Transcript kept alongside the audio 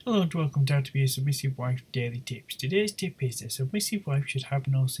Hello and welcome to How to Be a Submissive Wife Daily Tips. Today's tip is a submissive wife should have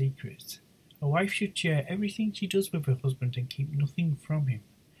no secrets. A wife should share everything she does with her husband and keep nothing from him.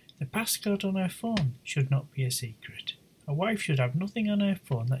 The passcode on her phone should not be a secret. A wife should have nothing on her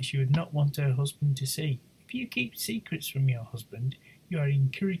phone that she would not want her husband to see. If you keep secrets from your husband, you are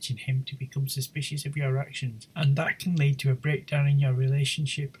encouraging him to become suspicious of your actions, and that can lead to a breakdown in your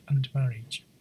relationship and marriage.